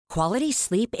Quality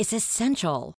sleep is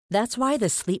essential. That's why the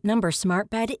Sleep Number Smart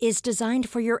Bed is designed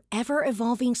for your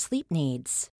ever-evolving sleep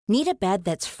needs. Need a bed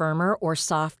that's firmer or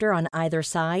softer on either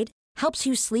side? Helps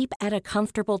you sleep at a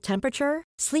comfortable temperature?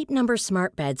 Sleep Number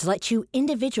Smart Beds let you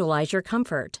individualize your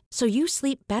comfort, so you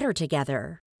sleep better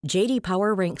together. J.D.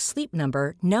 Power ranks Sleep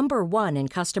Number number 1 in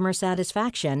customer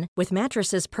satisfaction with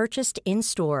mattresses purchased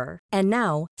in-store. And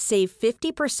now, save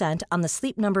 50% on the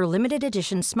Sleep Number Limited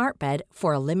Edition Smart Bed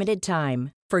for a limited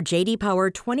time. For J.D. Power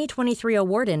 2023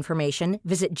 award information,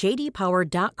 visit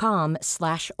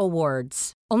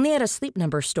jdpower.com/awards. Only at a Sleep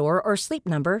Number store or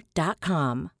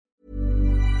sleepnumber.com.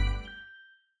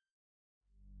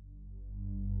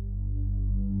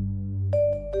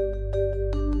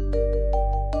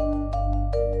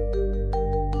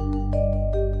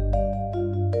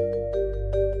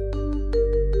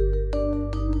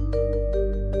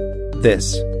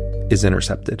 This is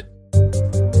Intercepted.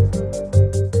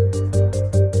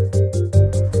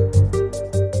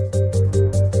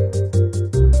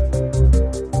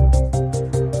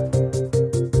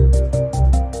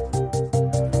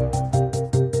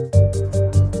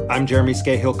 I'm Jeremy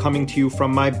Scahill, coming to you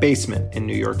from my basement in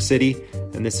New York City,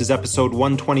 and this is episode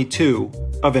 122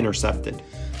 of Intercepted.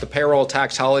 The payroll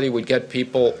tax holiday would get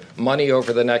people money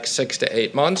over the next 6 to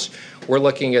 8 months. We're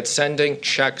looking at sending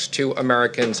checks to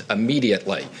Americans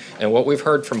immediately. And what we've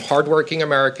heard from hardworking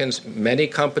Americans, many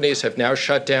companies have now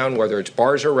shut down, whether it's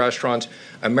bars or restaurants.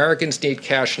 Americans need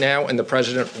cash now, and the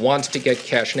president wants to get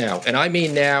cash now. And I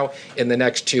mean now, in the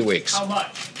next 2 weeks. How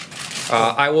much?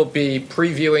 I will be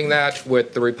previewing that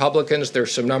with the Republicans.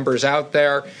 There's some numbers out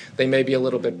there. They may be a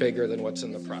little bit bigger than what's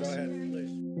in the press. Go ahead, please.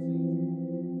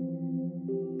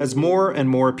 As more and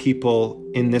more people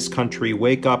in this country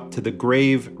wake up to the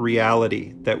grave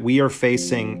reality that we are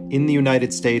facing in the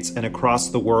United States and across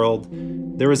the world,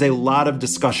 there is a lot of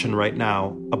discussion right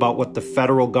now about what the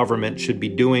federal government should be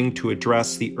doing to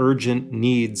address the urgent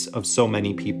needs of so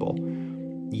many people.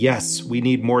 Yes, we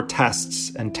need more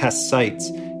tests and test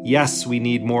sites. Yes, we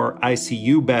need more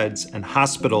ICU beds and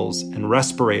hospitals and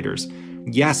respirators.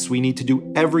 Yes, we need to do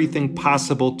everything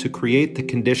possible to create the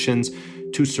conditions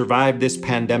to survive this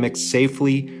pandemic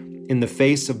safely in the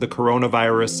face of the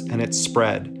coronavirus and its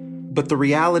spread. But the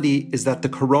reality is that the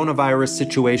coronavirus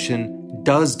situation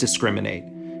does discriminate,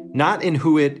 not in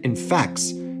who it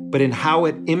infects, but in how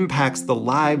it impacts the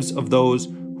lives of those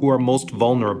who are most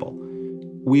vulnerable.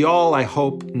 We all, I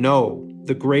hope, know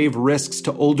the grave risks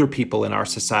to older people in our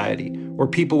society or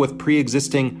people with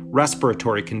pre-existing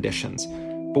respiratory conditions.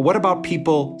 But what about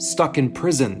people stuck in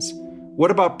prisons?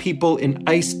 What about people in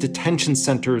ICE detention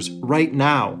centers right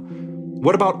now?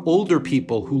 What about older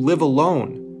people who live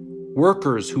alone?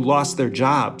 Workers who lost their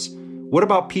jobs? What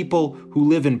about people who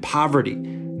live in poverty?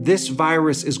 This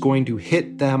virus is going to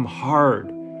hit them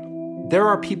hard. There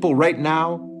are people right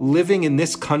now living in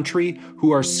this country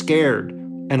who are scared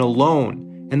and alone,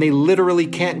 and they literally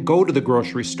can't go to the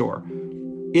grocery store.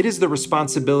 It is the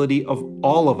responsibility of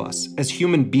all of us as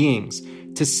human beings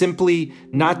to simply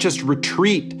not just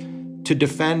retreat to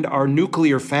defend our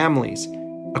nuclear families.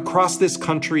 Across this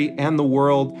country and the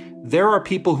world, there are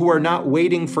people who are not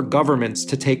waiting for governments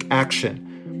to take action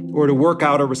or to work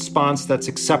out a response that's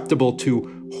acceptable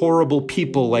to horrible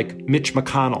people like Mitch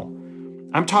McConnell.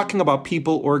 I'm talking about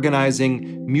people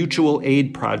organizing mutual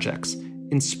aid projects,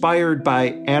 inspired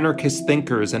by anarchist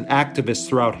thinkers and activists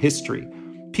throughout history.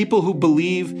 People who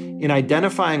believe in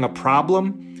identifying a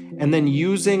problem and then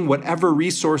using whatever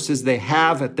resources they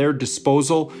have at their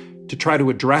disposal to try to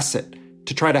address it,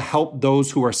 to try to help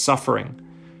those who are suffering.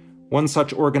 One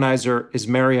such organizer is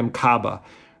Mariame Kaba.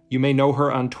 You may know her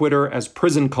on Twitter as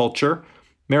Prison Culture.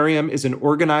 Mariame is an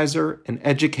organizer, an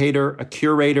educator, a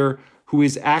curator who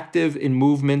is active in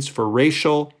movements for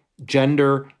racial,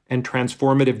 gender, and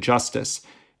transformative justice.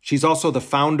 She's also the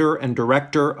founder and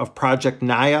director of Project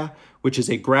Naya, which is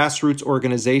a grassroots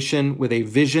organization with a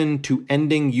vision to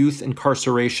ending youth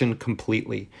incarceration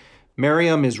completely.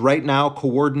 Mariame is right now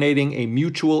coordinating a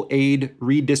mutual aid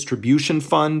redistribution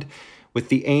fund with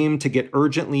the aim to get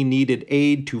urgently needed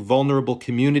aid to vulnerable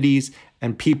communities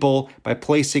and people by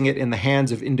placing it in the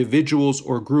hands of individuals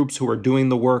or groups who are doing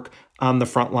the work on the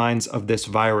front lines of this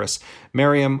virus.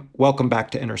 Mariame, welcome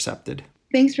back to Intercepted.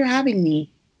 Thanks for having me.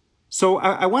 So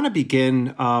I want to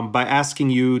begin by asking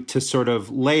you to sort of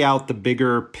lay out the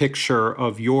bigger picture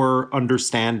of your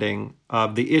understanding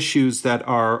of the issues that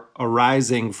are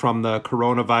arising from the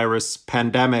coronavirus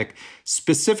pandemic,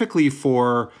 specifically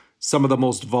for some of the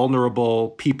most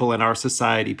vulnerable people in our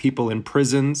society, people in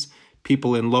prisons,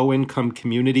 people in low-income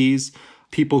communities,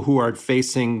 people who are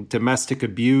facing domestic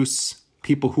abuse,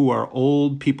 people who are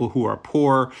old, people who are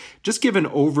poor. Just give an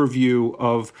overview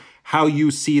of how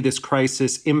you see this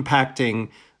crisis impacting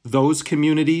those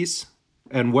communities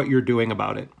and what you're doing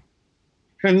about it.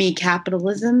 For me,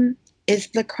 capitalism is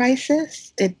the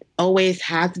crisis. It always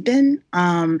has been.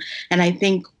 And I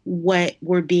think what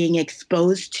we're being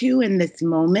exposed to in this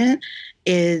moment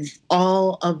is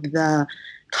all of the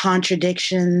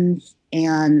contradictions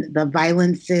and the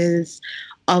violences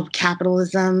of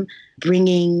capitalism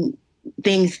bringing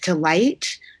things to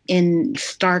light in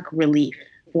stark relief.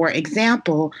 For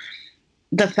example,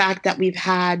 the fact that we've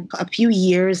had a few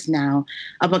years now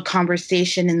of a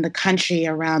conversation in the country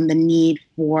around the need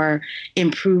for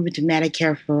improved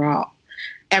Medicare for all.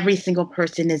 Every single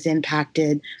person is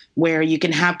impacted, where you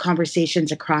can have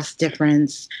conversations across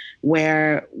difference,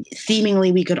 where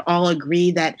seemingly we could all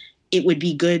agree that it would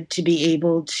be good to be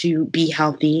able to be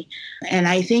healthy. And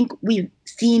I think we've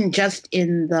seen just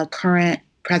in the current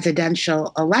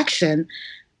presidential election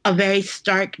a very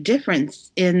stark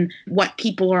difference in what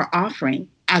people are offering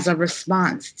as a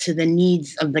response to the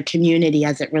needs of the community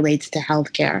as it relates to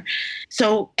healthcare.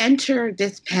 So enter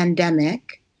this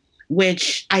pandemic,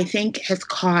 which I think has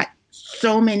caught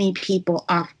so many people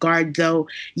off guard, though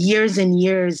years and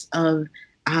years of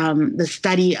the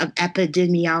study of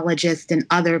epidemiologists and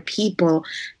other people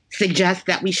suggest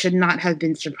that we should not have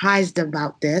been surprised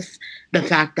about this. The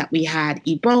fact that we had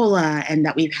Ebola and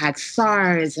that we've had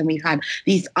SARS and we've had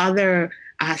these other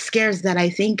scares that I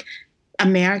think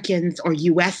Americans or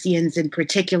USians in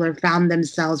particular found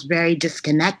themselves very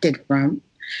disconnected from,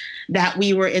 that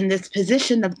we were in this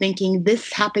position of thinking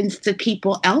this happens to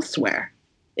people elsewhere.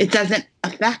 It doesn't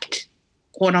affect,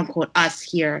 quote unquote, us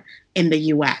here in the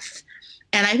US.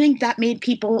 And I think that made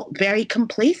people very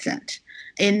complacent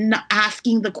in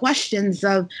asking the questions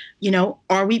of,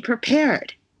 are we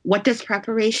prepared? What does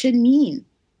preparation mean?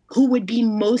 Who would be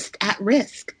most at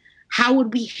risk? How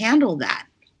would we handle that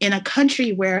in a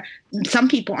country where some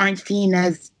people aren't seen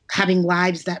as having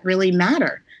lives that really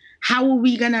matter? How are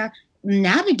we going to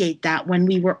navigate that when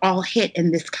we were all hit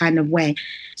in this kind of way?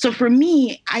 So for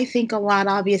me, I think a lot,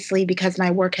 obviously, because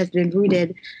my work has been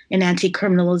rooted in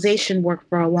anti-criminalization work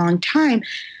for a long time,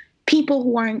 people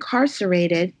who are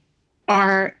incarcerated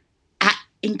are at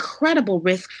incredible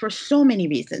risk for so many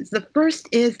reasons. The first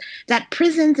is that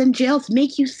prisons and jails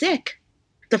make you sick.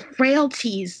 The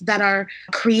frailties that are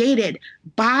created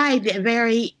by the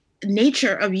very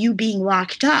nature of you being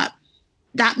locked up,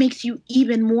 that makes you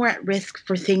even more at risk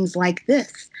for things like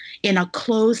this. In a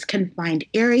closed, confined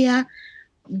area,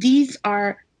 these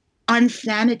are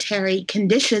unsanitary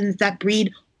conditions that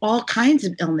breed all kinds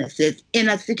of illnesses. In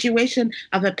a situation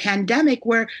of a pandemic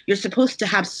where you're supposed to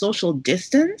have social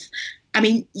distance,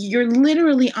 you're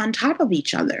literally on top of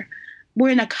each other. We're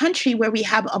in a country where we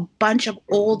have a bunch of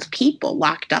old people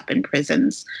locked up in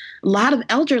prisons, a lot of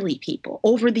elderly people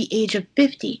over the age of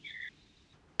 50.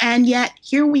 And yet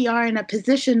here we are in a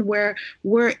position where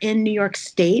we're in New York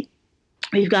State.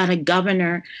 We've got a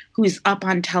governor who's up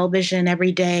on television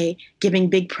every day giving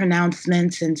big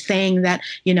pronouncements and saying that,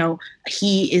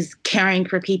 he is caring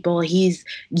for people. He's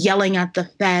yelling at the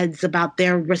feds about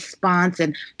their response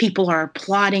and people are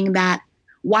applauding that,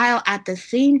 while at the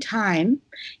same time,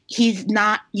 he's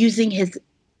not using his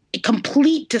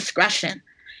complete discretion,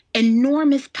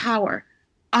 enormous power,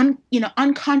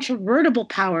 uncontrovertible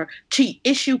power to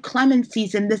issue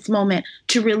clemencies in this moment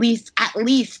to release at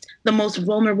least the most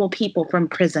vulnerable people from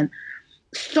prison.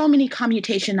 So many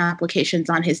commutation applications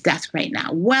on his desk right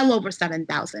now, well over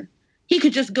 7,000. He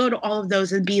could just go to all of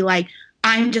those and be like,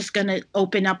 I'm just going to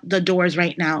open up the doors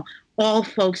right now. All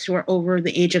folks who are over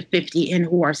the age of 50 and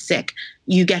who are sick,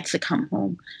 you get to come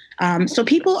home. So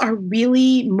people are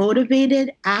really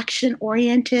motivated,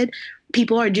 action-oriented.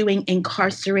 People are doing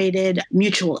incarcerated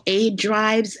mutual aid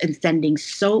drives and sending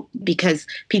soap because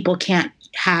people can't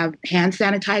have hand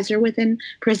sanitizer within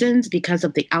prisons because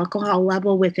of the alcohol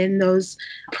level within those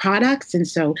products. And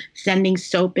so sending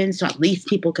soap in so at least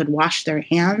people could wash their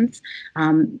hands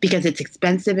because it's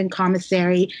expensive in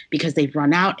commissary, because they've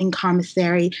run out in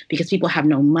commissary, because people have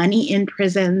no money in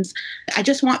prisons. I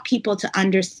just want people to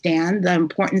understand the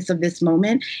importance of this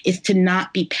moment is to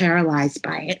not be paralyzed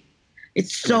by it.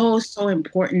 It's so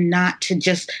important not to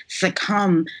just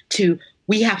succumb to,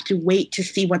 we have to wait to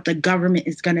see what the government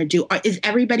is going to do. Is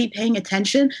everybody paying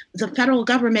attention? The federal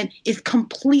government is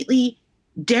completely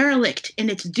derelict in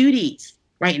its duties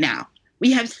right now.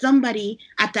 We have somebody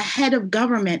at the head of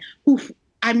government who,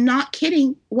 I'm not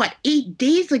kidding, 8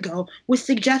 days ago was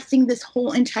suggesting this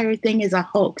whole entire thing is a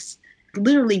hoax.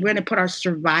 Literally, we're going to put our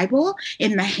survival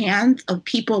in the hands of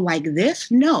people like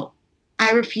this? No,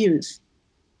 I refuse.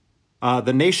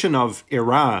 The nation of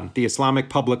Iran, the Islamic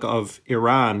Republic of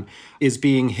Iran, is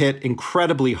being hit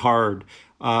incredibly hard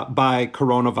by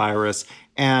coronavirus.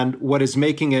 And what is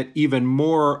making it even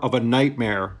more of a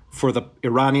nightmare for the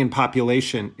Iranian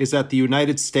population is that the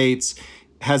United States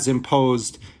has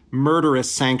imposed murderous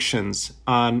sanctions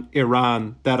on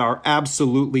Iran that are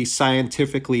absolutely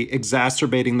scientifically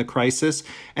exacerbating the crisis.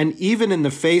 And even in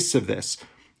the face of this,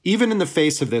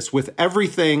 with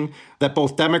everything that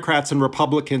both Democrats and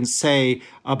Republicans say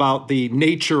about the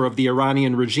nature of the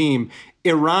Iranian regime,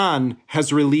 Iran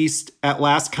has released, at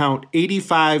last count,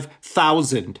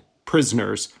 85,000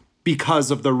 prisoners because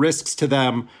of the risks to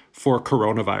them for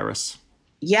coronavirus.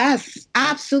 Yes,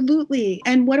 absolutely.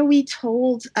 And what are we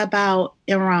told about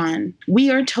Iran? We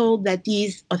are told that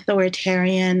these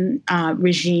authoritarian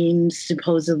regimes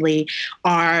supposedly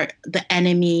are the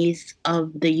enemies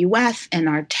of the U.S. and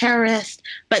are terrorists.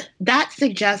 But that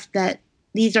suggests that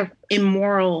these are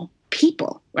immoral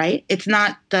people, right? It's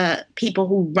not the people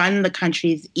who run the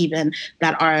countries even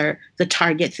that are the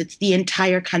targets. It's the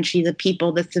entire country, the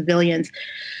people, the civilians.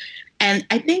 And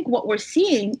I think what we're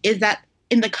seeing is that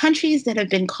in the countries that have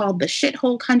been called the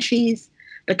shithole countries,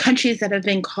 the countries that have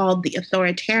been called the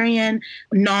authoritarian,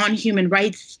 non-human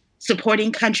rights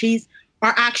supporting countries,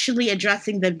 are actually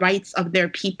addressing the rights of their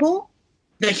people,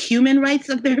 the human rights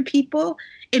of their people,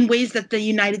 in ways that the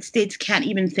United States can't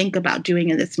even think about doing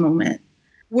in this moment.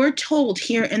 We're told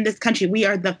here in this country, we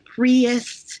are the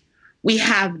freest, we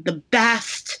have the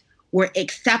best, we're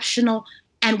exceptional,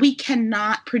 and we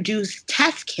cannot produce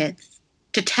test kits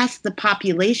to test the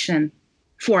population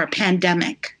for a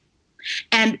pandemic.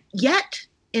 And yet,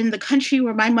 in the country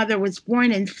where my mother was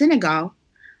born, in Senegal,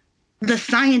 the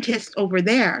scientists over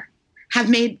there have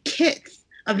made kits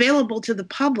available to the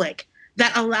public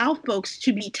that allow folks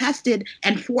to be tested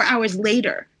and 4 hours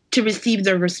later to receive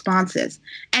their responses.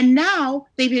 And now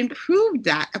they've improved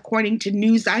that, according to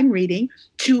news I'm reading,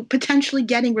 to potentially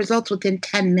getting results within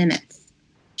 10 minutes.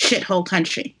 Shithole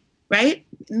country, right?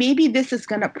 Maybe this is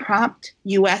going to prompt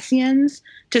USians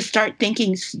to start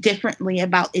thinking differently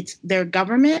about their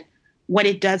government, what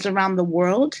it does around the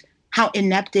world, how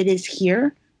inept it is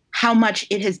here, how much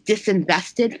it has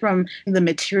disinvested from the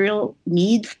material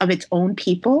needs of its own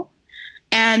people,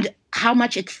 and how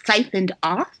much it's siphoned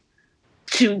off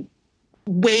to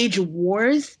wage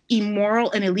wars,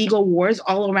 immoral and illegal wars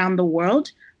all around the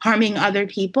world, harming other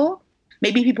people.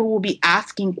 Maybe people will be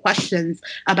asking questions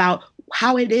about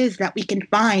how it is that we can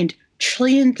find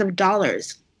trillions of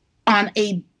dollars on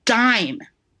a dime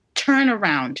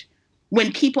turnaround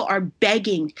when people are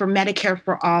begging for Medicare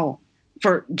for all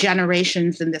for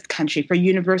generations in this country, for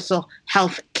universal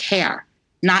health care,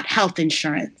 not health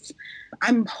insurance.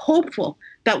 I'm hopeful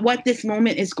that what this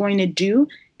moment is going to do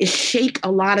is shake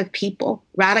a lot of people,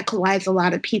 radicalize a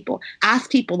lot of people,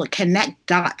 ask people to connect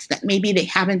dots that maybe they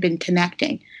haven't been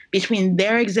connecting between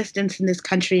their existence in this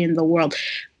country and the world.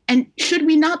 And should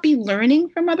we not be learning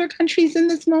from other countries in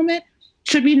this moment?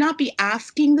 Should we not be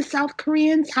asking the South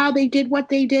Koreans how they did what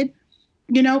they did?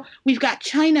 You know, we've got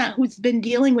China, who's been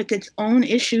dealing with its own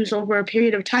issues over a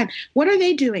period of time. What are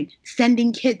they doing?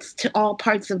 Sending kits to all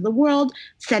parts of the world,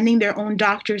 sending their own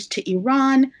doctors to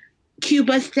Iran.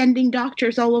 Cuba's sending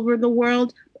doctors all over the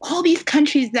world. All these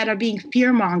countries that are being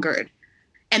fear-mongered,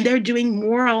 and they're doing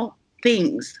moral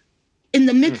things in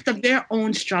the midst of their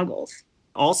own struggles.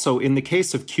 Also, in the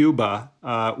case of Cuba,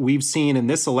 we've seen in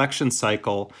this election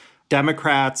cycle,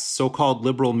 Democrats, so-called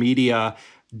liberal media,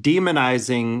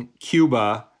 demonizing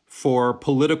Cuba for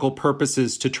political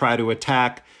purposes to try to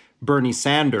attack Bernie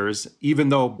Sanders, even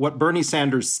though what Bernie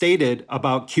Sanders stated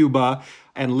about Cuba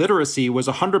and literacy was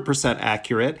 100%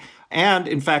 accurate. And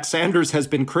in fact, Sanders has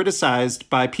been criticized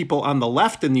by people on the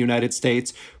left in the United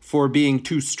States for being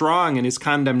too strong in his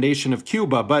condemnation of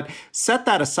Cuba. But set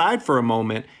that aside for a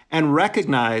moment and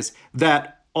recognize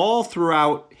that all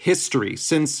throughout history,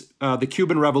 since the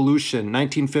Cuban Revolution,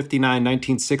 1959,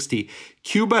 1960,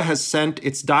 Cuba has sent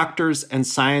its doctors and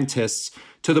scientists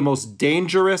to the most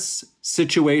dangerous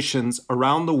situations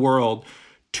around the world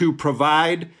to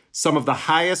provide some of the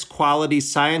highest quality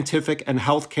scientific and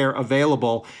healthcare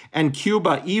available. And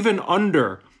Cuba, even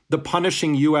under the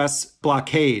punishing U.S.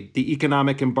 blockade, the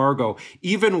economic embargo,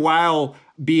 even while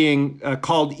being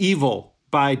called evil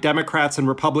by Democrats and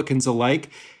Republicans alike,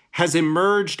 has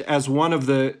emerged as one of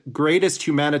the greatest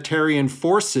humanitarian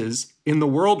forces in the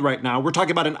world right now. We're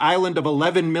talking about an island of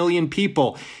 11 million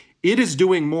people. It is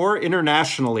doing more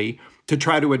internationally to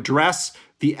try to address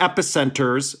the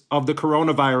epicenters of the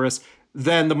coronavirus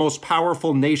than the most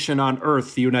powerful nation on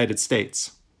earth, the United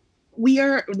States. We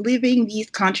are living these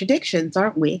contradictions,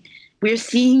 aren't we? We're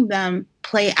seeing them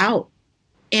play out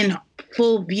in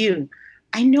full view.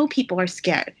 I know people are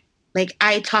scared. Like,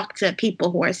 I talk to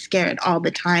people who are scared all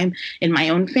the time in my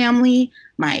own family,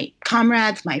 my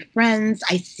comrades, my friends.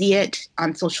 I see it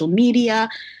on social media.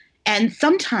 And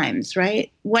sometimes,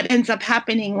 right, what ends up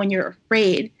happening when you're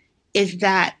afraid is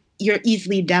that you're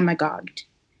easily demagogued.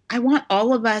 I want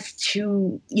all of us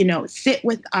to, sit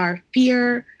with our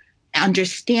fear,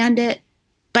 understand it,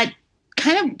 but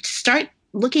kind of start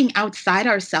looking outside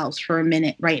ourselves for a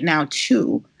minute right now,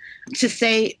 too, to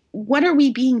say, what are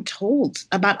we being told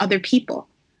about other people?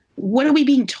 What are we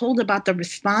being told about the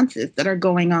responses that are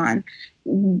going on?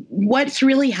 What's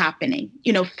really happening?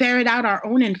 Ferret out our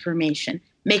own information,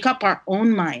 make up our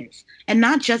own minds, and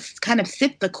not just kind of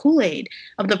sip the Kool-Aid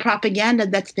of the propaganda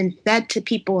that's been fed to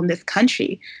people in this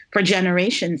country for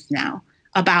generations now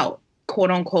about,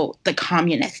 quote unquote, the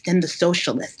communists and the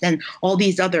socialists and all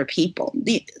these other people.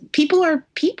 The people are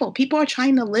people. People are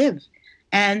trying to live.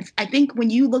 And I think when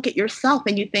you look at yourself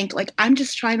and you think, like, I'm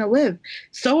just trying to live,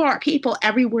 so are people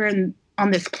everywhere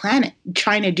on this planet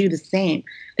trying to do the same.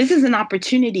 This is an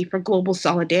opportunity for global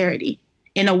solidarity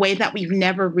in a way that we've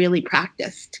never really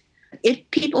practiced. If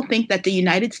people think that the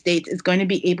United States is going to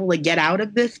be able to get out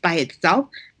of this by itself,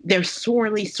 they're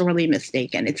sorely, sorely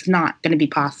mistaken. It's not going to be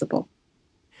possible.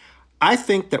 I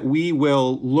think that we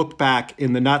will look back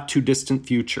in the not too distant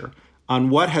future on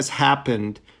what has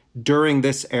happened during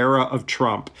this era of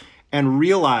Trump and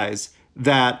realize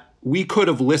that we could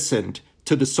have listened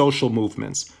to the social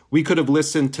movements. We could have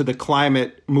listened to the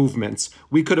climate movements.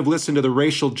 We could have listened to the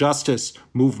racial justice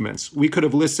movements. We could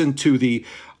have listened to the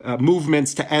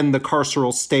movements to end the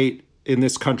carceral state in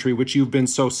this country, which you've been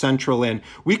so central in.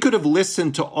 We could have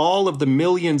listened to all of the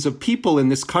millions of people in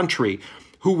this country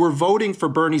who were voting for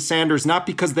Bernie Sanders, not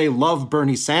because they love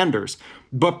Bernie Sanders,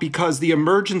 but because the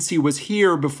emergency was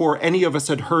here before any of us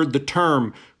had heard the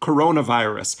term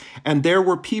coronavirus. And there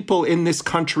were people in this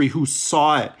country who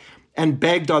saw it and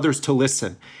begged others to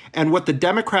listen. And what the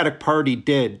Democratic Party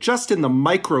did, just in the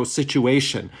micro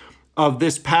situation of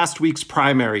this past week's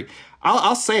primary,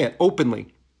 I'll say it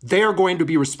openly, they are going to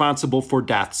be responsible for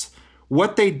deaths.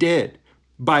 What they did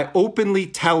by openly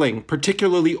telling,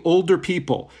 particularly older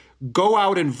people, go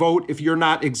out and vote if you're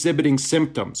not exhibiting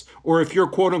symptoms or if you're,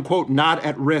 quote unquote, not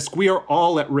at risk. We are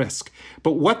all at risk.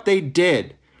 But what they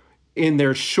did in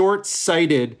their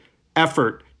short-sighted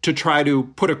effort to try to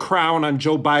put a crown on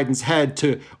Joe Biden's head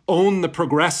to own the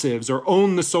progressives or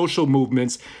own the social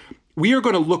movements, we are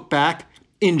going to look back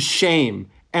in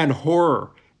shame and horror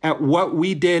at what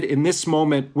we did in this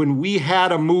moment when we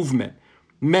had a movement,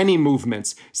 many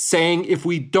movements, saying if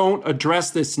we don't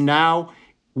address this now,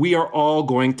 we are all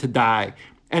going to die.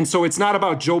 And so it's not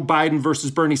about Joe Biden versus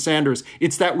Bernie Sanders.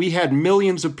 It's that we had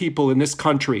millions of people in this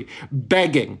country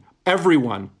begging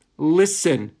everyone,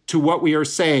 listen to what we are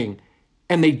saying.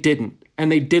 And they didn't.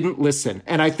 And they didn't listen.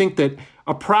 And I think that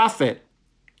a prophet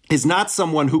is not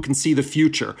someone who can see the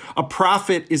future. A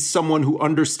prophet is someone who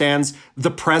understands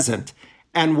the present.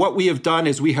 And what we have done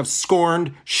is we have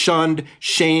scorned, shunned,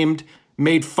 shamed,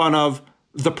 made fun of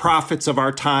the prophets of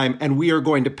our time, and we are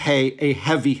going to pay a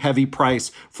heavy, heavy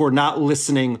price for not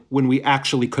listening when we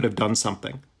actually could have done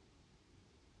something.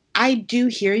 I do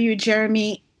hear you,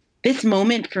 Jeremy. This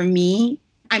moment for me,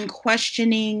 I'm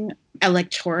questioning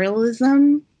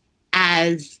electoralism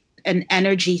as an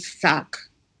energy suck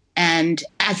and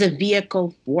as a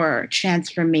vehicle for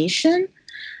transformation.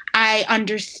 I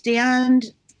understand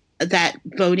that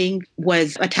voting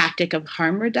was a tactic of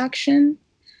harm reduction,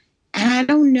 and I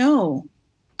don't know.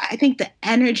 I think the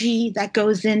energy that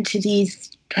goes into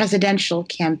these presidential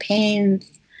campaigns,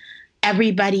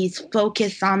 everybody's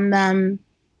focus on them,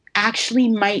 actually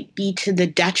might be to the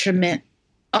detriment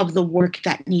of the work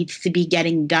that needs to be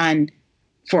getting done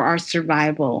for our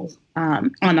survival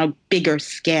on a bigger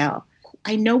scale.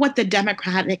 I know what the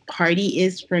Democratic Party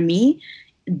is for me.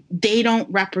 They don't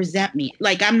represent me.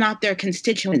 Like, I'm not their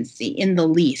constituency in the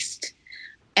least.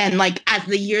 And like, as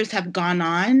the years have gone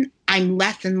on, I'm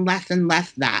less and less and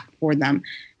less that for them.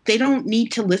 They don't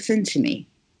need to listen to me.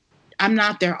 I'm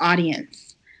not their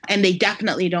audience. And they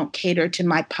definitely don't cater to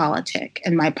my politic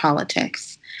and my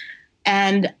politics.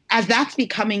 And as that's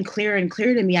becoming clearer and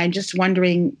clearer to me, I'm just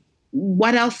wondering,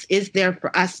 what else is there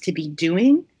for us to be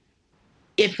doing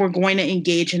if we're going to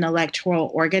engage in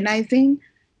electoral organizing?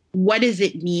 What does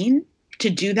it mean to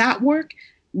do that work?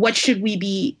 What should we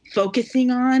be focusing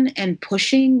on and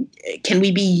pushing? Can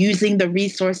we be using the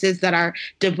resources that are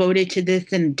devoted to this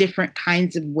in different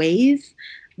kinds of ways?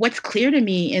 What's clear to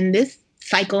me in this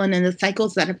cycle and in the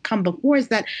cycles that have come before is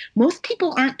that most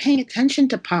people aren't paying attention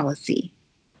to policy.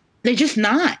 They're just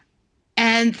not.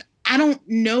 And I don't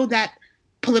know that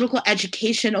political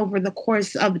education over the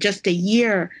course of just a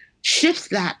year shifts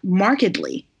that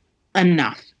markedly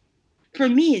enough. For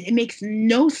me, it makes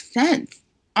no sense.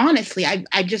 Honestly,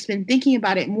 I've just been thinking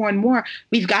about it more and more.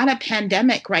 We've got a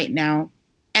pandemic right now,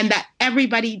 and that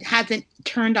everybody hasn't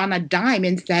turned on a dime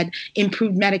and said,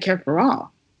 improve Medicare for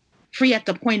all, free at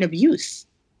the point of use.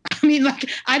 I mean, like,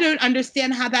 I don't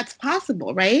understand how that's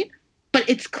possible, right? But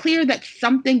it's clear that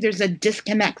there's a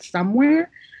disconnect somewhere.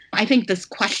 I think this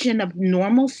question of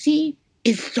normalcy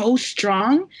is so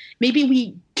strong. Maybe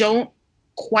we don't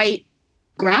quite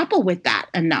grapple with that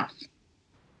enough.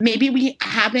 Maybe we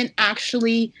haven't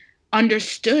actually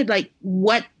understood like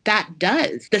what that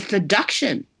does. The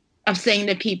seduction of saying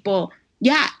to people,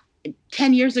 yeah,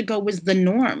 10 years ago was the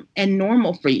norm and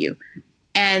normal for you.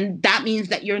 And that means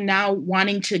that you're now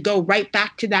wanting to go right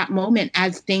back to that moment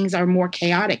as things are more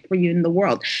chaotic for you in the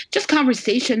world. Just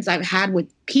conversations I've had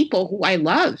with people who I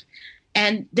love,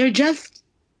 and they're just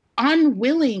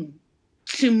unwilling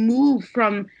to move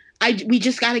from, we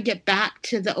just got to get back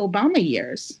to the Obama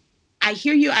years. I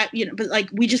hear you, but like,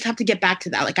 we just have to get back to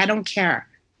that. Like, I don't care,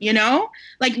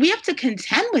 like we have to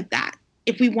contend with that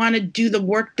if we want to do the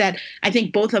work that I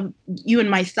think both of you and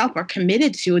myself are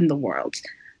committed to in the world.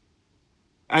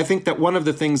 I think that one of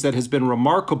the things that has been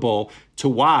remarkable to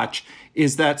watch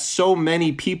is that so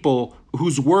many people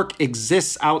whose work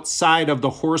exists outside of the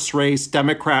horse race,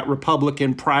 Democrat,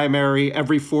 Republican primary,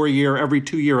 every 4-year, every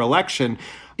 2-year election,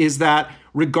 is that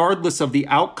regardless of the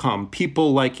outcome,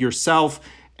 people like yourself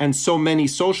and so many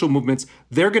social movements,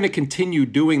 they're going to continue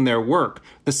doing their work.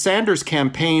 The Sanders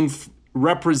campaign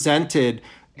represented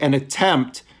an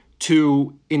attempt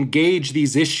to engage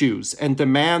these issues and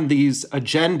demand these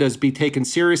agendas be taken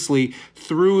seriously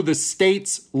through the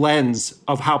state's lens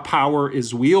of how power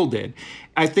is wielded.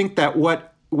 I think that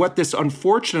what this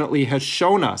unfortunately has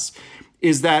shown us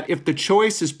is that if the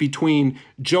choice is between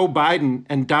Joe Biden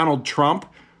and Donald Trump,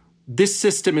 this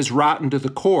system is rotten to the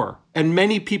core. And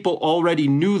many people already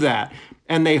knew that.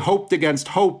 And they hoped against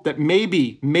hope that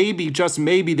maybe, just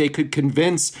maybe, they could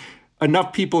convince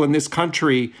enough people in this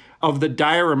country of the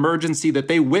dire emergency that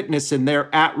they witness in their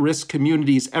at-risk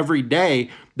communities every day,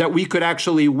 that we could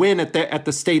actually win at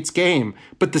the state's game.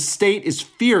 But the state is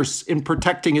fierce in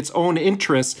protecting its own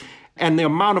interests, and the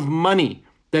amount of money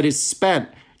that is spent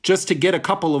just to get a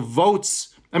couple of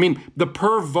votes. I mean, the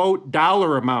per vote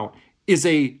dollar amount is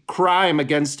a crime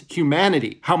against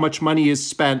humanity, how much money is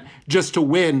spent just to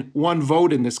win one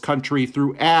vote in this country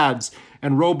through ads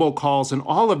and robocalls and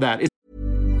all of that.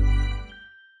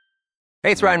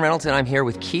 Hey, it's Ryan Reynolds, and I'm here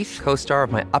with Keith, co-star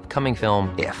of my upcoming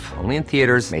film, If, only in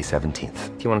theaters May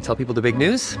 17th. Do you want to tell people the big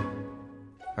news?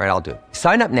 All right, I'll do it.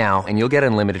 Sign up now and you'll get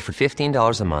unlimited for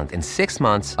 $15 a month and 6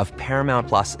 months of Paramount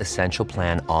Plus Essential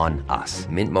Plan on us.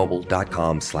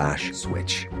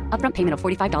 MintMobile.com/switch. Upfront payment of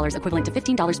 $45 equivalent to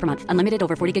 $15 per month. Unlimited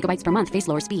over 40 gigabytes per month. Face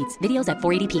lower speeds. Videos at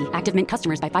 480p. Active Mint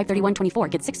customers by 531.24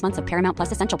 get 6 months of Paramount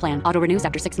Plus Essential Plan. Auto renews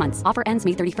after 6 months. Offer ends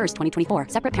May 31st, 2024.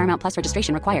 Separate Paramount Plus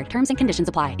registration required. Terms and conditions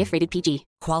apply if rated PG.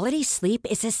 Quality sleep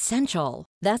is essential.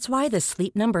 That's why the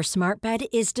Sleep Number Smart Bed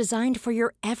is designed for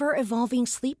your ever-evolving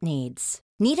sleep needs.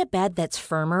 Need a bed that's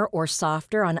firmer or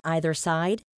softer on either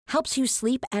side? Helps you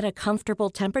sleep at a comfortable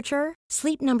temperature?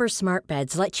 Sleep Number Smart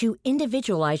Beds let you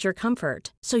individualize your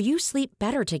comfort, so you sleep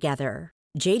better together.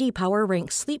 J.D. Power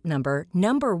ranks Sleep Number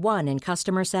number 1 in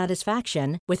customer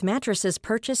satisfaction with mattresses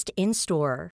purchased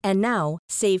in-store. And now,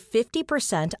 save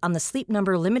 50% on the Sleep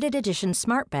Number Limited Edition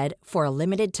Smart Bed for a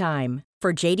limited time.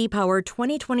 For J.D. Power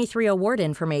 2023 award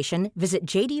information, visit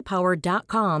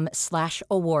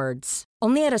jdpower.com/awards.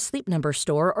 Only at a Sleep Number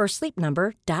store or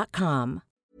sleepnumber.com.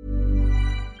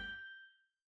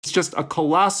 It's just a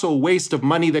colossal waste of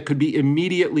money that could be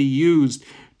immediately used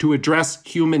to address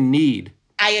human need.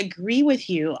 I agree with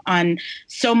you on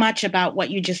so much about what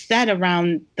you just said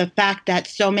around the fact that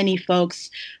so many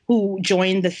folks who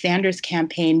joined the Sanders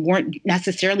campaign weren't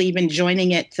necessarily even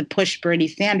joining it to push Bernie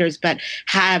Sanders, but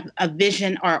have a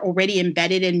vision, are already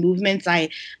embedded in movements.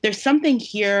 There's something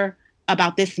here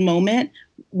about this moment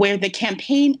where the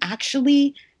campaign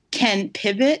actually can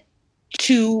pivot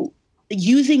to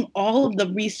using all of the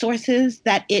resources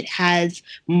that it has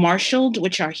marshaled,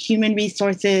 which are human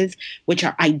resources, which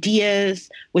are ideas,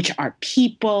 which are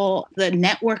people, the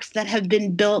networks that have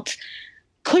been built,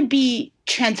 could be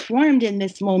transformed in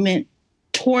this moment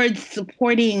towards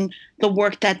supporting the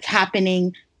work that's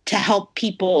happening to help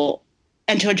people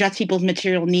and to address people's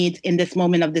material needs in this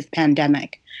moment of this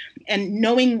pandemic. And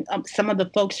knowing some of the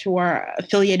folks who are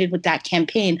affiliated with that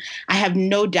campaign, I have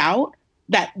no doubt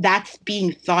that that's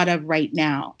being thought of right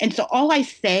now. And so all I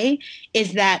say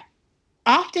is that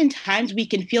oftentimes we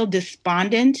can feel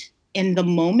despondent in the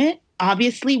moment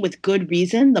obviously with good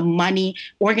reason. The money,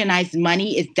 organized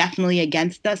money, is definitely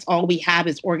against us. All we have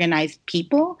is organized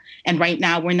people. And right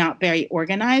now we're not very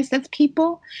organized as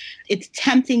people. It's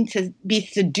tempting to be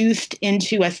seduced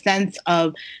into a sense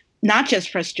of not just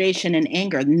frustration and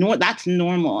anger. That's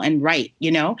normal and right,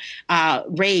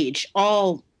 rage,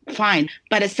 all fine,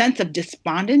 but a sense of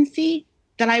despondency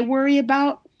that I worry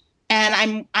about.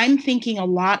 And I'm thinking a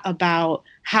lot about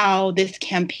how this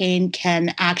campaign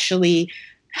can actually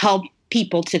help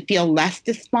people to feel less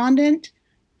despondent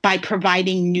by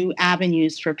providing new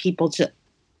avenues for people to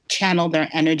channel their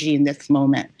energy in this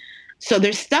moment. So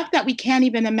there's stuff that we can't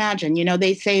even imagine.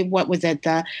 They say, what was it,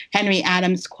 the Henry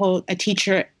Adams quote, "A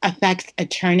teacher affects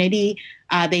eternity.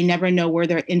 They never know where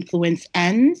their influence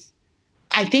ends."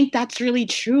 I think that's really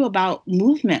true about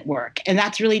movement work. And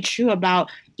that's really true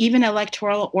about even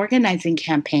electoral organizing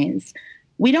campaigns.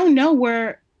 We don't know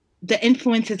where the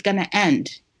influence is going to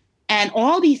end. And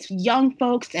all these young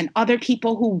folks and other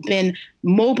people who've been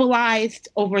mobilized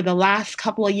over the last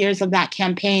couple of years of that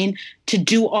campaign to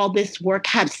do all this work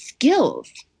have skills.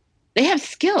 They have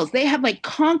skills. They have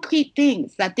concrete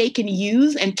things that they can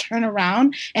use and turn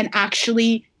around and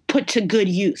actually put to good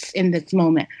use in this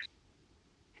moment.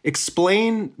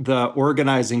 Explain the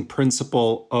organizing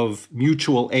principle of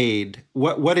mutual aid,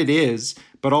 what it is,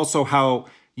 but also how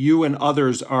you and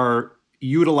others are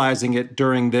utilizing it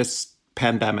during this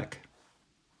pandemic.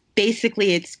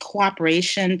 Basically, it's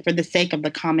cooperation for the sake of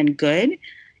the common good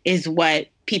is what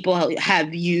people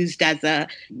have used as a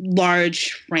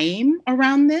large frame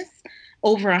around this.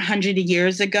 Over 100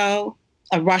 years ago,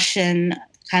 a Russian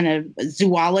kind of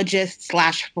zoologist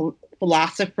 /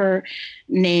 philosopher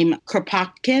named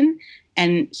Kropotkin,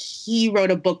 and he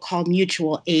wrote a book called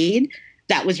Mutual Aid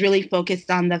that was really focused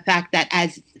on the fact that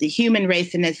as the human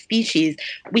race and as species,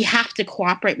 we have to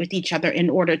cooperate with each other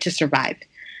in order to survive.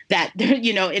 And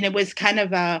it was kind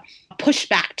of a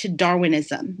pushback to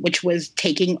Darwinism, which was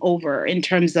taking over in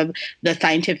terms of the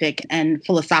scientific and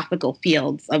philosophical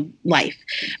fields of life.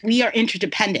 We are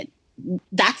interdependent.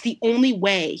 That's the only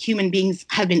way human beings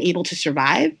have been able to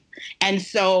survive. And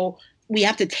so we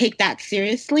have to take that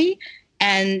seriously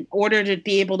in order to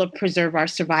be able to preserve our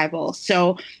survival.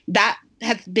 So that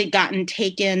has gotten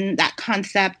taken, that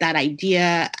concept, that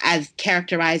idea, as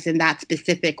characterized in that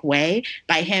specific way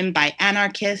by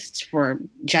anarchists for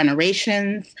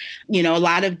generations. A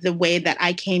lot of the way that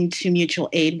I came to mutual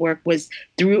aid work was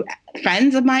through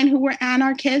friends of mine who were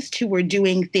anarchists, who were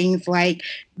doing things like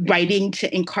writing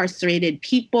to incarcerated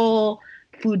people,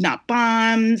 Food Not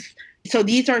Bombs. So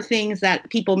these are things that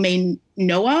people may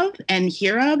know of and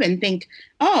hear of and think,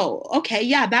 oh, okay,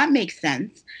 yeah, that makes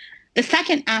sense. The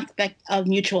second aspect of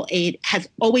mutual aid has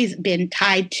always been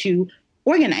tied to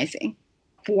organizing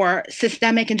for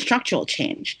systemic and structural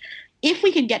change. If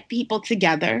we could get people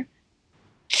together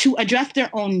to address their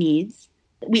own needs,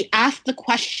 we ask the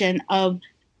question of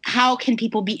how can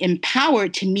people be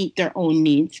empowered to meet their own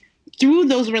needs through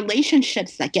those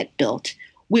relationships that get built.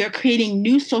 We are creating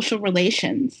new social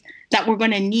relations that we're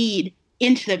going to need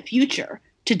into the future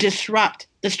to disrupt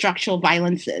the structural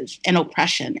violences and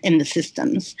oppression in the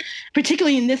systems,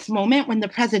 particularly in this moment when the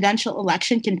presidential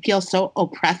election can feel so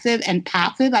oppressive and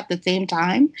passive at the same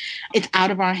time. It's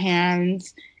out of our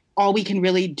hands. All we can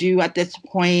really do at this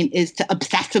point is to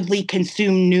obsessively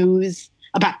consume news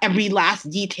about every last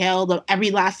detail, of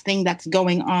every last thing that's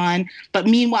going on. But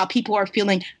meanwhile, people are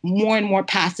feeling more and more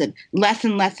passive, less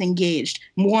and less engaged,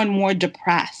 more and more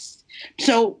depressed.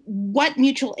 So what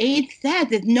mutual aid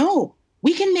says is, no,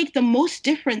 we can make the most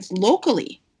difference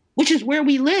locally, which is where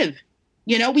we live.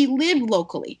 We live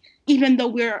locally, even though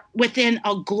we're within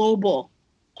a global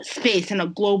space and a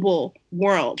global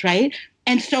world, right?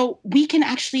 And so we can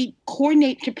actually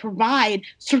coordinate to provide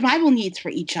survival needs for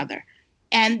each other.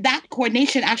 And that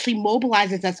coordination actually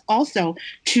mobilizes us also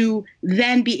to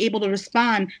then be able to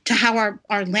respond to how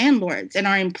our landlords and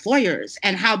our employers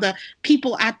and how the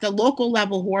people at the local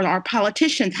level who are our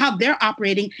politicians, how they're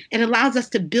operating. It allows us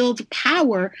to build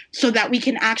power so that we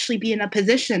can actually be in a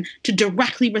position to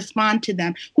directly respond to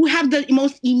them who have the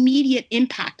most immediate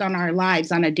impact on our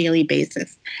lives on a daily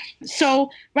basis.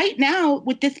 So right now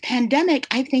with this pandemic,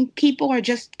 I think people are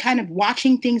just kind of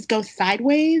watching things go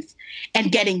sideways and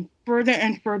getting further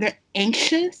and further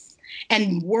anxious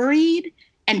and worried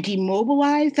and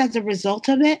demobilized as a result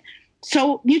of it.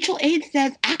 So mutual aid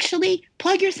says, actually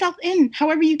plug yourself in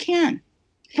however you can.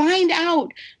 Find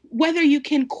out whether you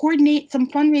can coordinate some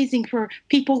fundraising for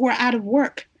people who are out of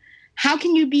work. How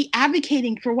can you be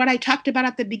advocating for what I talked about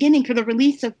at the beginning, for the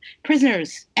release of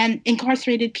prisoners and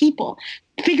incarcerated people?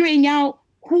 Figuring out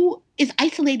who is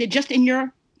isolated just in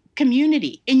your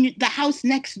community, in the house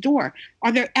next door?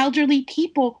 Are there elderly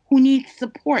people who need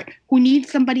support, who need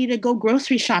somebody to go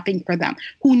grocery shopping for them,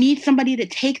 who need somebody to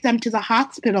take them to the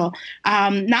hospital,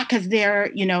 not because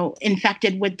they're,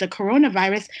 infected with the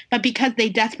coronavirus, but because they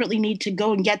desperately need to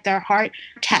go and get their heart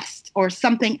test or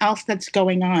something else that's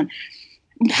going on?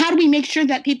 How do we make sure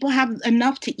that people have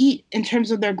enough to eat in terms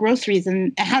of their groceries?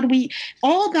 And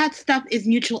all that stuff is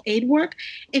mutual aid work.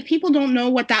 If people don't know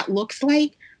what that looks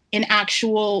like in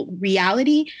actual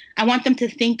reality, I want them to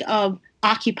think of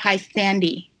Occupy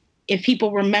Sandy. If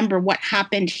people remember what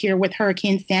happened here with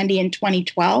Hurricane Sandy in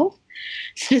 2012,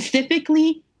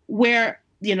 specifically where,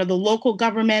 the local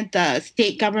government, the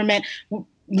state government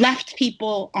left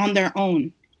people on their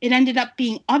own. It ended up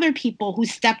being other people who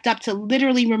stepped up to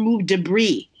literally remove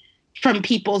debris from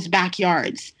people's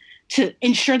backyards to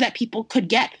ensure that people could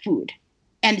get food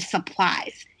and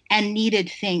supplies and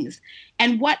needed things.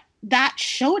 And what that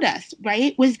showed us,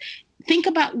 right, was think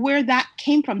about where that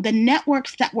came from. The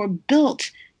networks that were built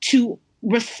to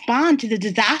respond to the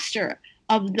disaster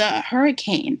of the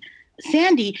Hurricane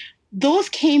Sandy, those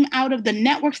came out of the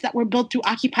networks that were built through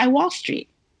Occupy Wall Street,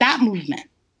 that movement.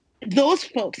 Those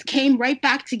folks came right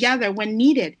back together when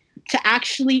needed to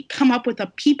actually come up with a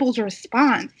people's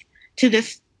response to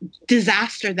this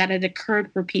disaster that had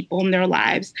occurred for people in their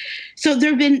lives. So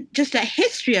there's been just a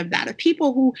history of that, of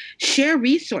people who share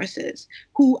resources,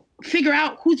 who figure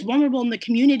out who's vulnerable in the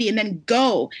community and then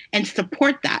go and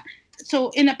support that.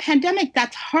 So in a pandemic,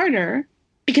 that's harder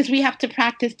because we have to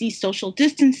practice these social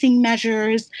distancing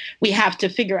measures. We have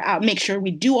to make sure we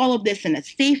do all of this in a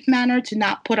safe manner to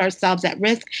not put ourselves at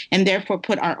risk and therefore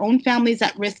put our own families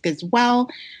at risk as well.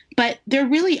 But there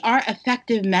really are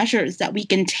effective measures that we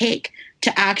can take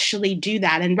to actually do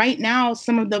that. And right now,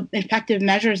 some of the effective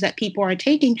measures that people are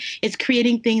taking is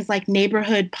creating things like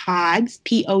neighborhood pods,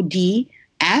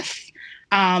 PODS,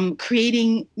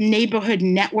 creating neighborhood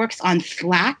networks on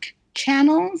Slack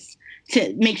channels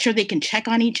to make sure they can check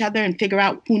on each other and figure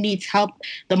out who needs help,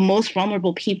 the most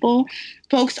vulnerable people.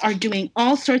 Folks are doing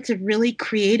all sorts of really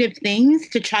creative things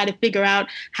to try to figure out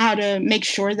how to make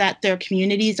sure that their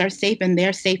communities are safe and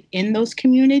they're safe in those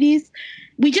communities.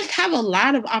 We just have a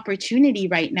lot of opportunity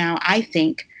right now, I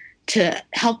think, to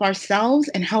help ourselves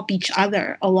and help each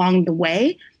other along the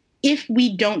way if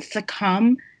we don't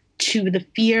succumb to the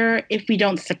fear, if we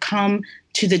don't succumb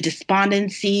to the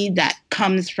despondency that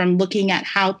comes from looking at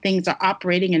how things are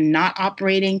operating and not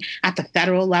operating at the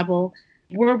federal level.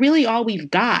 We're really all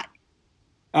we've got.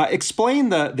 Explain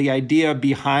the idea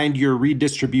behind your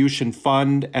redistribution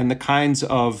fund and the kinds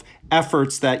of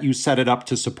efforts that you set it up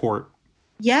to support.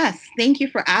 Yes, thank you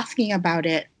for asking about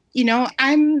it.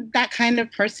 I'm that kind of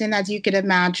person, as you could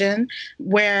imagine,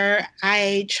 where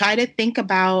I try to think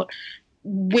about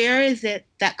where is it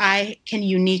that I can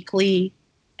uniquely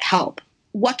help?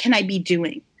 What can I be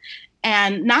doing?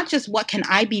 And not just what can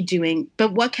I be doing,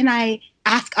 but what can I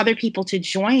ask other people to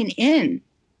join in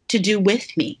to do with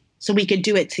me so we could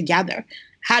do it together?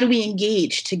 How do we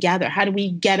engage together? How do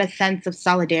we get a sense of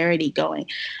solidarity going?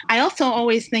 I also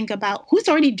always think about who's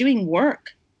already doing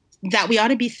work that we ought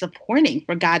to be supporting,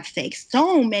 for God's sake.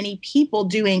 So many people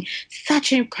doing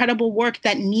such incredible work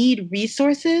that need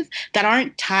resources that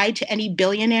aren't tied to any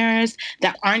billionaires,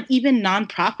 that aren't even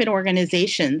nonprofit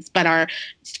organizations, but are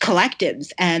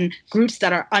collectives and groups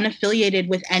that are unaffiliated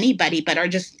with anybody, but are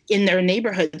just in their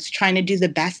neighborhoods trying to do the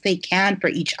best they can for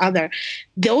each other.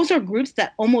 Those are groups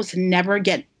that almost never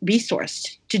get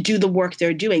resourced to do the work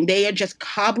they're doing. They are just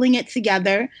cobbling it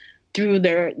together through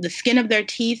the skin of their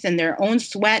teeth and their own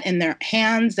sweat and their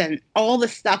hands and all the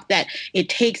stuff that it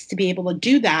takes to be able to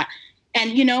do that.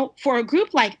 And, for a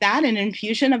group like that, an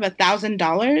infusion of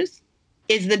 $1,000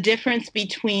 is the difference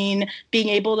between being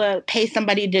able to pay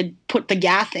somebody to put the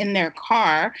gas in their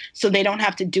car so they don't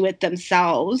have to do it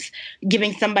themselves,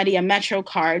 giving somebody a Metro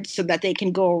card so that they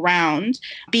can go around,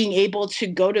 being able to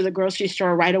go to the grocery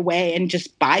store right away and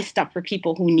just buy stuff for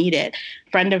people who need it.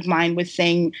 A friend of mine was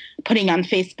putting on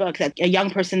Facebook that a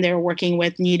young person they were working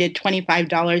with needed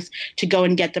 $25 to go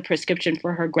and get the prescription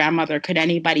for her grandmother. Could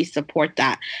anybody support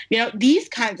that? These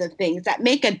kinds of things that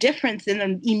make a difference in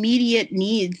the immediate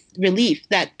needs relief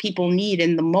that people need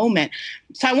in the moment.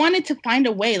 So I wanted to find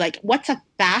a way, like, what's a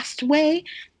fast way?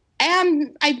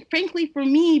 And frankly, for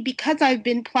me, because I've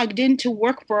been plugged into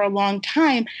work for a long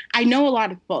time, I know a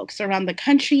lot of folks around the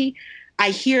country.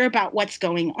 I hear about what's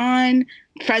going on.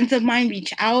 Friends of mine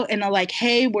reach out and are like,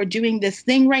 hey, we're doing this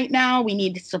thing right now. We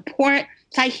need support.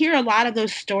 So I hear a lot of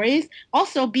those stories.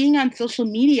 Also, being on social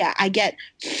media, I get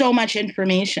so much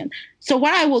information. So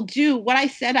what I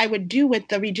said I would do with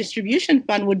the redistribution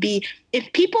fund would be,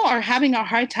 if people are having a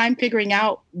hard time figuring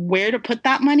out where to put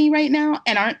that money right now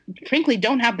and frankly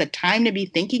don't have the time to be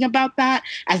thinking about that,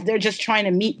 as they're just trying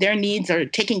to meet their needs or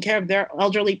taking care of their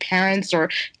elderly parents or,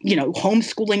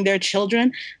 homeschooling their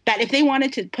children, that if they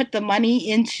wanted to put the money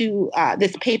into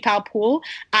this PayPal pool,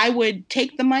 I would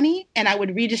take the money and I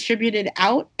would redistribute it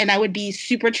out, and I would be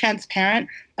super transparent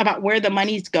about where the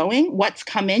money's going, what's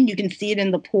come in. You can see it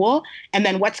in the pool. And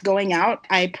then what's going out,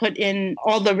 I put in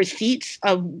all the receipts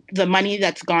of the money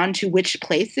that's gone to which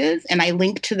places. And I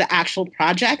link to the actual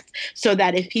projects so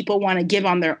that if people want to give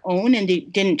on their own and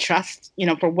didn't trust,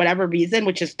 for whatever reason,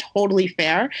 which is totally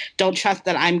fair, don't trust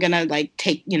that I'm going to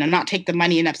take, not take the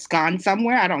money and abscond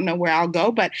somewhere. I don't know where I'll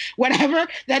go, but whatever,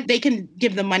 that they can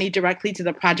give the money directly to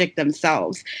the project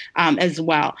themselves as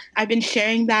well. I've been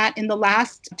sharing that in the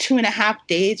last 2.5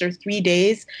 days or 3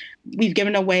 days. We've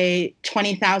given away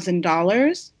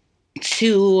 $20,000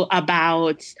 to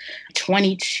about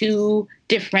 22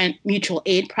 different mutual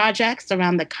aid projects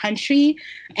around the country.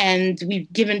 And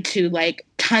we've given to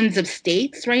tons of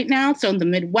states right now. So in the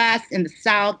Midwest, in the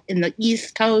South, in the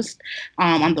East Coast,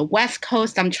 on the West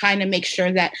Coast, I'm trying to make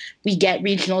sure that we get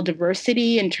regional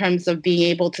diversity in terms of being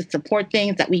able to support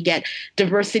things, that we get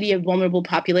diversity of vulnerable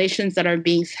populations that are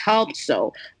being helped.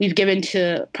 So we've given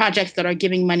to projects that are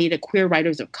giving money to queer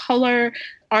writers of color,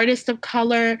 artists of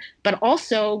color, but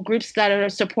also groups that are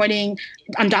supporting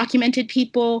undocumented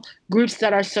people, groups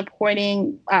that are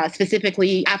supporting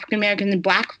specifically African American and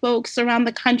Black folks around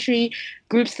the country,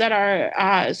 groups that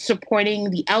are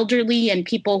supporting the elderly and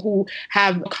people who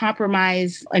have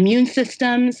compromised immune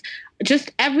systems,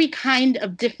 just every kind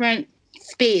of different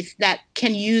space that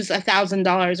can use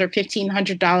 $1,000 or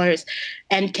 $1,500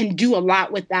 and can do a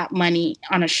lot with that money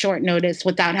on a short notice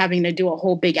without having to do a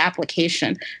whole big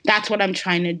application. That's what I'm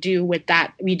trying to do with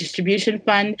that redistribution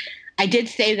fund. I did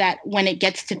say that when it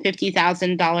gets to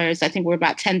 $50,000, I think we're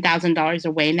about $10,000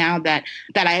 away now, that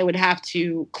I would have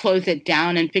to close it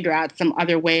down and figure out some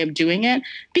other way of doing it.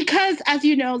 Because, as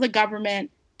you know, the government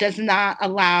does not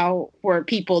allow for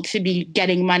people to be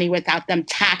getting money without them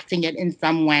taxing it in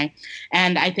some way.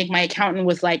 And I think my accountant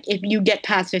was like, if you get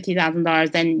past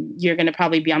 $50,000, then you're going to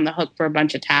probably be on the hook for a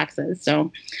bunch of taxes.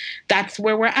 So that's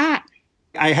where we're at.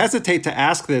 I hesitate to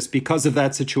ask this because of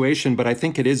that situation, but I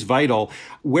think it is vital.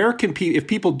 Where can if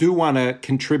people do want to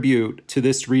contribute to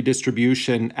this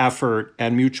redistribution effort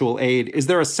and mutual aid, is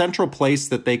there a central place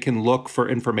that they can look for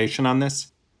information on this?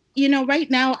 Right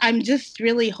now, I'm just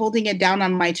really holding it down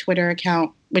on my Twitter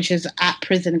account, which is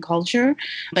 @PrisonCulture.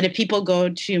 But if people go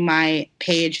to my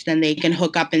page, then they can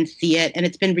hook up and see it. And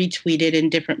it's been retweeted in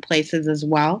different places as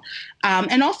well.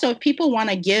 And also, if people want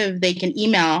to give, they can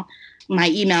email my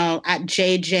email at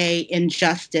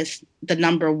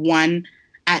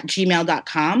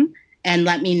jjinjustice1@gmail.com and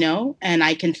let me know. And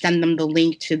I can send them the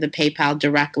link to the PayPal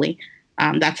directly.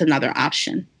 That's another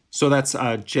option. So that's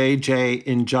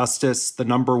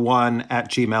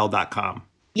jjinjustice1@gmail.com.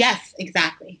 Yes,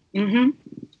 exactly. Mm-hmm.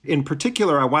 In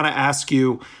particular, I want to ask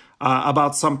you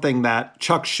about something that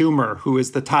Chuck Schumer, who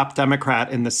is the top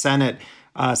Democrat in the Senate,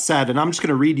 said, and I'm just going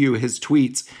to read you his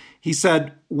tweets. He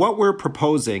said, "What we're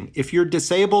proposing, if you're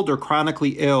disabled or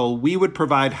chronically ill, we would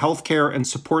provide healthcare and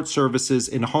support services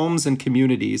in homes and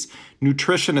communities,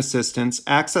 nutrition assistance,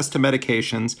 access to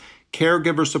medications,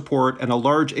 caregiver support, and a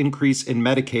large increase in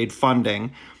Medicaid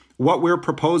funding. What we're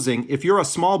proposing, if you're a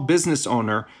small business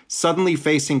owner suddenly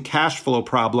facing cash flow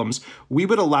problems, we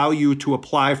would allow you to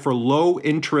apply for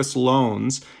low-interest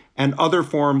loans and other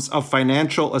forms of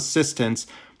financial assistance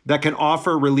that can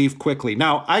offer relief quickly."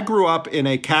 Now, I grew up in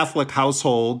a Catholic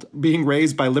household being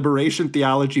raised by liberation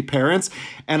theology parents,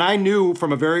 and I knew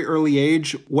from a very early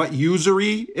age what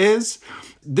usury is.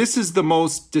 This is the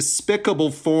most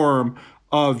despicable form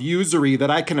of usury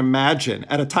that I can imagine.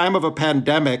 At a time of a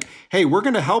pandemic, hey, we're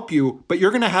going to help you, but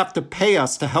you're going to have to pay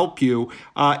us to help you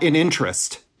in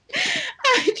interest.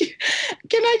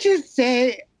 Can I just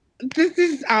say, this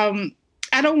is...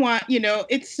 I don't want,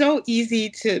 it's so easy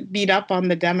to beat up on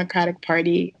the Democratic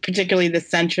Party, particularly the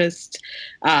centrist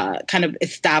kind of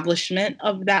establishment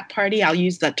of that party. I'll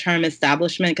use that term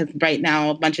establishment because right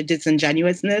now a bunch of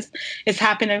disingenuousness is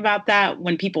happening about that.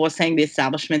 When people are saying the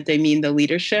establishment, they mean the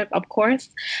leadership, of course.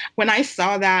 When I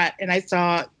saw that and I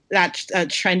saw that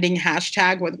trending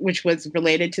hashtag, which was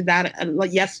related to that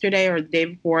yesterday or the day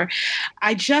before,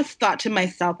 I just thought to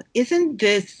myself, isn't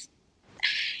this...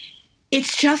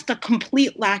 It's just a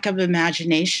complete lack of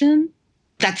imagination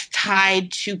that's tied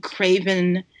to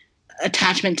craven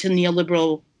attachment to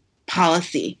neoliberal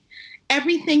policy.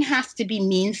 Everything has to be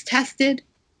means tested.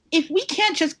 If we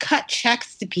can't just cut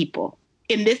checks to people,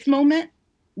 in this moment,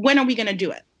 when are we going to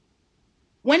do it?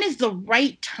 When is the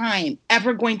right time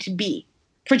ever going to be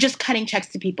for just cutting checks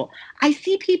to people? I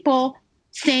see people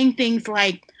saying things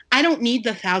like, I don't need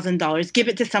the $1,000, give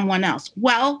it to someone else.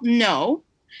 Well, no,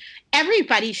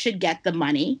 everybody should get the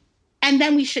money. And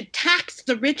then we should tax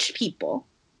the rich people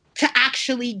to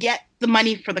actually get the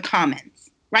money for the commons,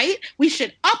 right? We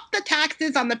should up the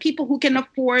taxes on the people who can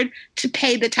afford to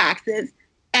pay the taxes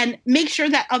and make sure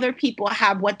that other people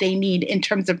have what they need in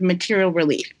terms of material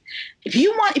relief. If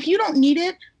you don't need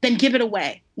it, then give it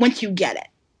away once you get it.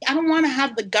 I don't want to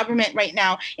have the government right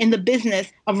now in the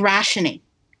business of rationing.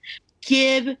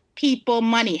 Give people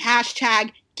money.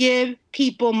 Hashtag give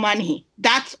people money.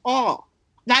 That's all.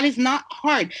 That is not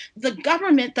hard. The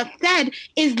government, the Fed,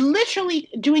 is literally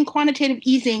doing quantitative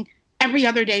easing every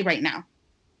other day right now.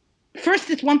 First,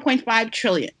 it's 1.5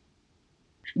 trillion.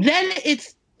 Then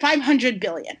it's 500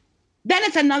 billion. Then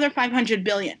it's another 500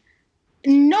 billion.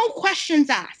 No questions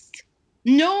asked.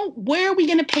 No, where are we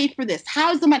going to pay for this?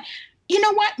 How's the money? You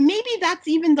know what? Maybe that's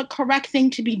even the correct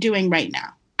thing to be doing right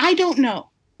now. I don't know,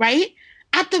 right?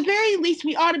 At the very least,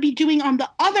 we ought to be doing on the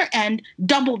other end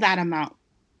double that amount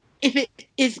if it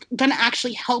is going to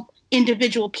actually help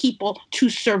individual people to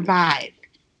survive.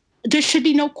 There should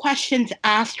be no questions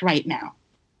asked right now.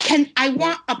 I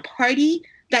want a party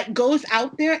that goes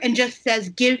out there and just says,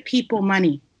 give people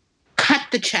money, cut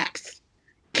the checks.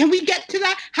 Can we get to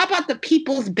that? How about the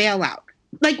people's bailout?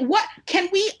 Like, what can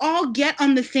we all get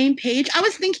on the same page? I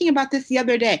was thinking about this the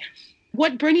other day.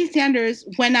 What Bernie Sanders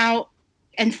went out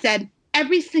and said,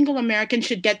 every single American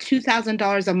should get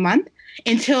 $2,000 a month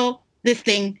until this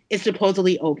thing is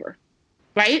supposedly over,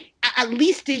 right? At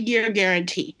least a year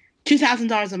guarantee,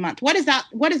 $2,000 a month. What does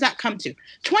that come to?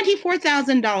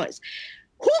 $24,000.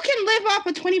 Who can live off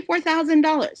of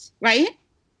 $24,000, right?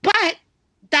 But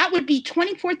that would be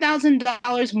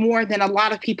 $24,000 more than a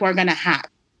lot of people are going to have.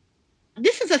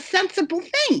 This is a sensible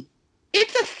thing.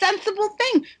 It's a sensible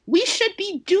thing. We should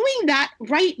be doing that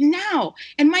right now.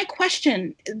 And my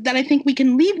question that I think we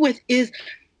can leave with is,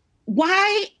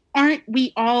 why aren't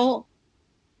we all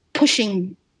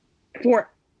pushing for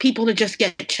people to just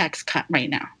get checks cut right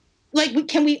now? Like,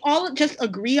 can we all just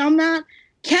agree on that?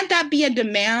 Can't that be a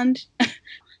demand?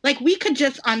 Like, we could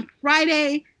just, on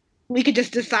Friday, we could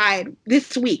just decide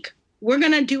this week, we're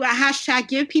going to do a hashtag,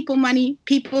 give people money,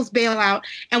 people's bailout,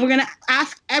 and we're going to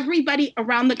ask everybody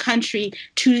around the country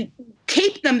to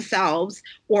tape themselves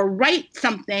or write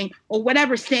something or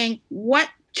whatever saying what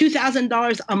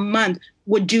 $2,000 a month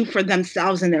would do for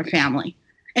themselves and their family.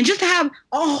 And just have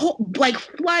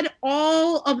flood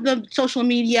all of the social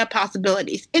media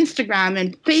possibilities, Instagram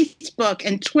and Facebook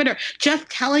and Twitter, just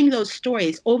telling those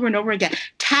stories over and over again,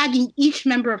 tagging each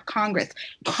member of Congress,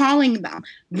 calling them,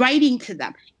 writing to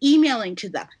them, emailing to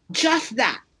them, just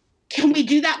that. Can we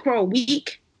do that for a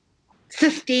week?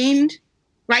 Sustained,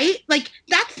 right? Like,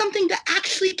 that's something that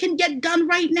actually can get done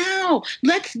right now.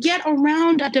 Let's get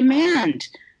around a demand.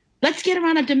 Let's get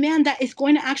around a demand that is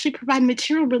going to actually provide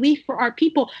material relief for our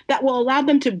people that will allow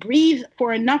them to breathe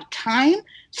for enough time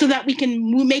so that we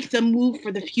can make the move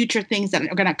for the future things that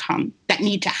are going to come, that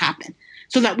need to happen,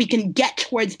 so that we can get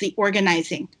towards the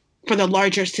organizing for the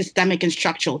larger systemic and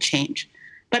structural change.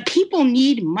 But people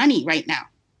need money right now.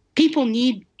 People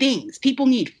need things. People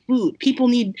need food. People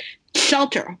need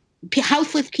shelter.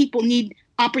 Houseless people need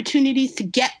opportunities to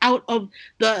get out of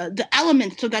the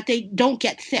elements so that they don't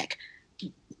get sick.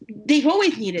 They've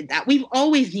always needed that. We've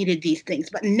always needed these things,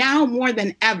 but now more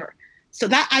than ever. So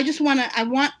that I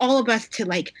want all of us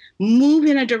to move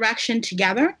in a direction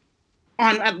together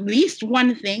on at least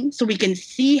one thing so we can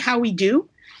see how we do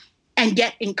and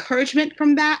get encouragement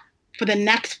from that for the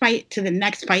next fight, to the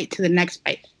next fight, to the next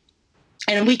fight.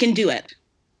 And we can do it.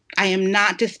 I am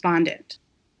not despondent.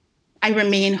 I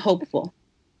remain hopeful.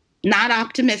 Not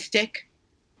optimistic,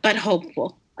 but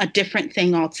hopeful. A different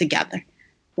thing altogether,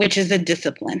 which is a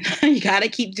discipline. You got to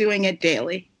keep doing it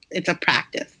daily. It's a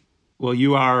practice. Well,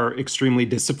 you are extremely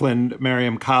disciplined,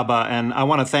 Mariame Kaba, and I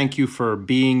want to thank you for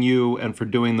being you and for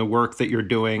doing the work that you're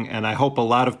doing. And I hope a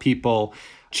lot of people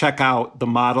check out the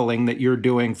modeling that you're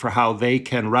doing for how they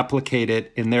can replicate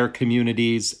it in their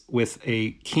communities with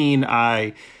a keen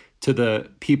eye to the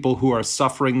people who are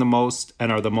suffering the most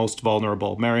and are the most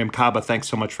vulnerable. Mariame Kaba, thanks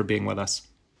so much for being with us.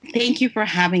 Thank you for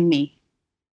having me.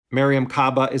 Mariame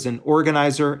Kaba is an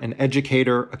organizer, an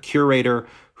educator, a curator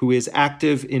who is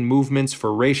active in movements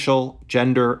for racial,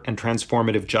 gender, and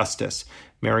transformative justice.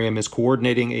 Mariame is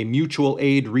coordinating a mutual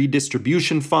aid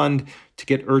redistribution fund to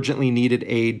get urgently needed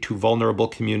aid to vulnerable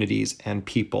communities and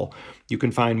people. You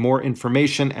can find more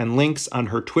information and links on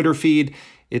her Twitter feed.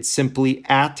 It's simply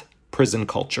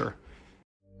 @PrisonCulture.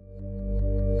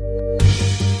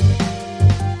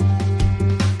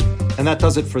 And that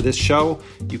does it for this show.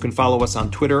 You can follow us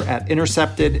on Twitter at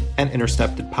Intercepted and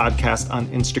Intercepted Podcast on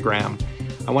Instagram.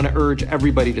 I want to urge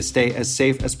everybody to stay as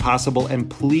safe as possible, and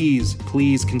please,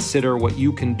 please consider what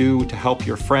you can do to help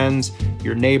your friends,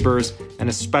 your neighbors, and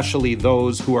especially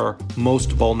those who are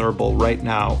most vulnerable right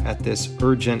now at this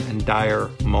urgent and dire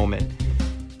moment.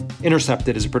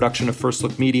 Intercepted is a production of First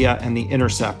Look Media and The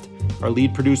Intercept. Our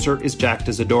lead producer is Jack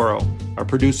Desiodoro. Our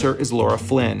producer is Laura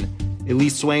Flynn.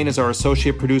 Elise Swain is our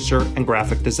associate producer and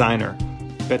graphic designer.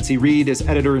 Betsy Reed is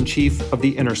editor-in-chief of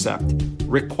The Intercept.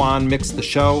 Rick Kwan mixed the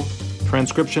show.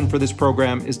 Transcription for this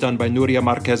program is done by Nuria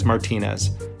Marquez Martinez.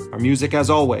 Our music,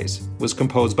 as always, was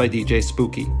composed by DJ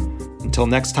Spooky. Until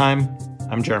next time,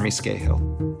 I'm Jeremy Scahill.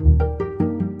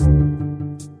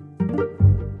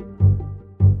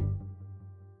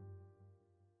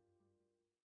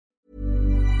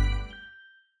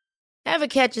 Ever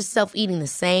catch yourself eating the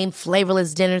same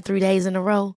flavorless dinner 3 days in a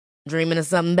row? Dreaming of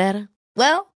something better?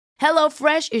 Well,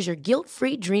 HelloFresh is your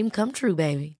guilt-free dream come true,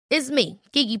 baby. It's me,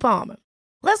 Keke Palmer.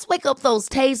 Let's wake up those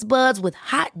taste buds with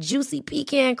hot, juicy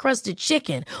pecan-crusted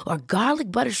chicken or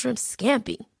garlic butter shrimp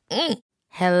scampi.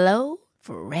 Hello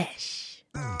Fresh.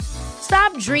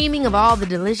 Stop dreaming of all the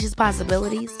delicious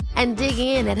possibilities and dig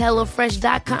in at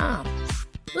HelloFresh.com.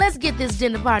 Let's get this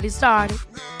dinner party started.